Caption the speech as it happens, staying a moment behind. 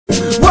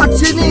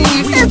what you need.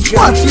 It's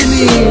what you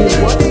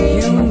need. What you need.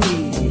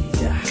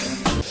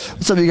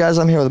 What's up, you guys?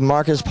 I'm here with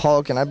Marcus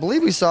Paulk, and I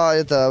believe we saw it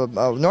at the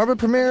Norbit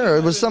premiere, or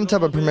it was some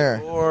type of premiere.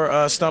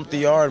 Or Stomp the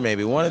Yard,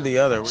 maybe. One or the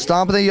other.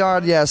 Stomp the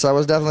Yard, yes, I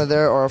was definitely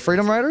there. Or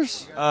Freedom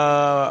Riders?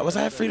 Was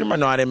I at Freedom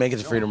Riders? No, I didn't make it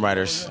to Freedom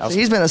Riders.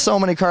 He's been at so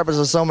many carpets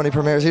and so many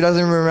premieres, he doesn't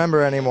even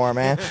remember anymore,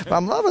 man. But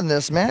I'm loving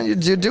this, man.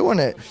 You're doing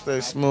it. Stay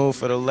smooth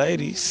for the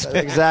ladies.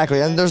 Exactly,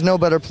 and there's no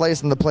better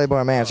place than the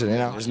Playboy Mansion, you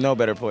know? There's no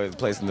better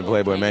place than the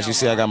Playboy Mansion. You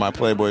see, I got my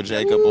Playboy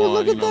Jacob on.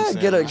 Look at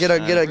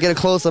that. Get a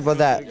close-up of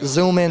that.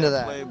 Zoom into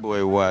that.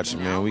 Playboy watch,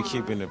 man. We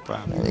keeping it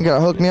popping. You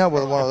gotta hook me up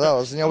with one of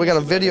those. You know, we got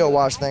a video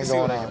watch thing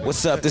going on.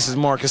 What's up? This is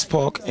Marcus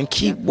Paulk, and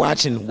keep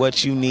watching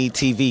What You Need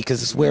TV,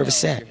 because it's where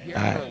it's at. All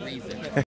right.